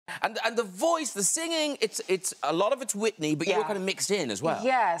And the voice, the singing, it's a lot of it's Whitney, but you're kind of mixed in as well.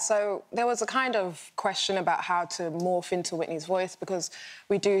 Yeah, so there was a kind of question about how to morph into Whitney's voice because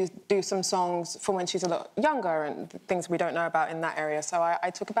we do some songs from when she's a lot younger and things we don't know about in that area. So I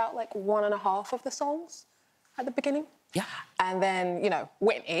took about, like, 1.5 of the songs at the beginning. Yeah. And then, you know,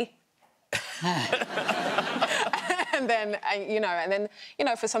 Whitney. And then, you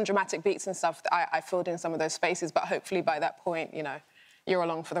know, for some dramatic beats and stuff, I filled in some of those spaces, but hopefully by that point, you know, you're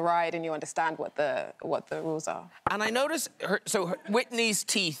along for the ride and you understand what the rules are. And I noticed, Whitney's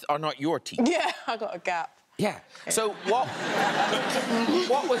teeth are not your teeth. Yeah, I got a gap. Yeah. So what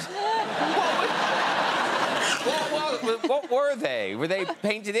were they? Were they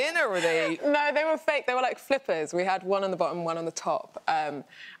painted in or were they... No, they were fake. They were like flippers. We had one on the bottom, one on the top. And,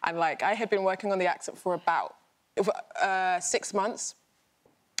 like, I had been working on the accent for about 6 months.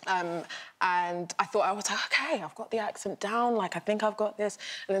 And I thought, I was like, OK, I've got the accent down. Like, I think I've got this.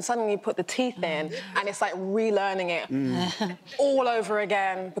 And then suddenly you put the teeth in, and it's like relearning it all over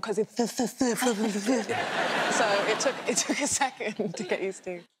again because it's... So it took a second to get used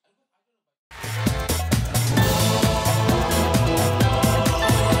to.